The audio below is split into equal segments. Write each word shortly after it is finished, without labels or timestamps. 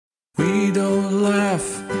We don't laugh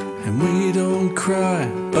and we don't cry,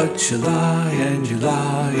 but you lie and you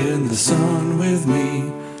lie in the sun with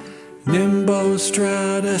me. Nimbo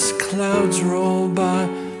stratus clouds roll by,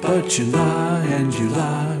 but you lie and you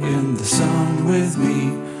lie in the sun with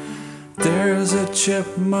me. There's a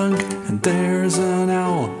chipmunk and there's an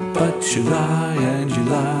owl, but you lie and you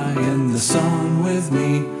lie in the sun with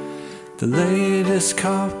me. The latest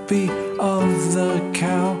copy of the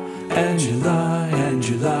cow, and you lie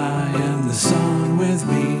in the sun with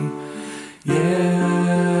me. Yeah.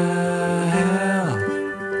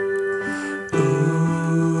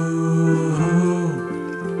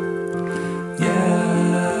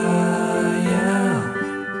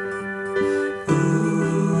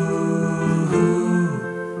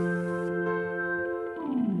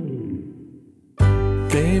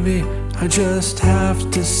 Baby, I just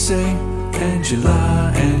have to say, and you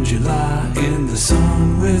lie in the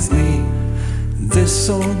sun with me. This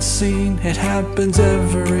old scene, it happens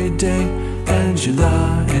every day, and you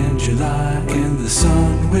lie in the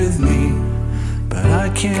sun with me. But I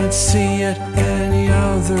can't see it any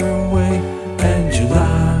other way, and you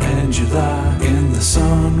lie in the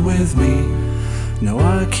sun with me. No,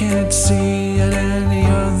 I can't see it any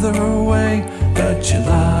other way, but you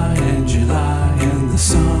lie in the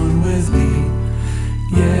sun with me.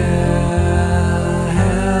 Yeah.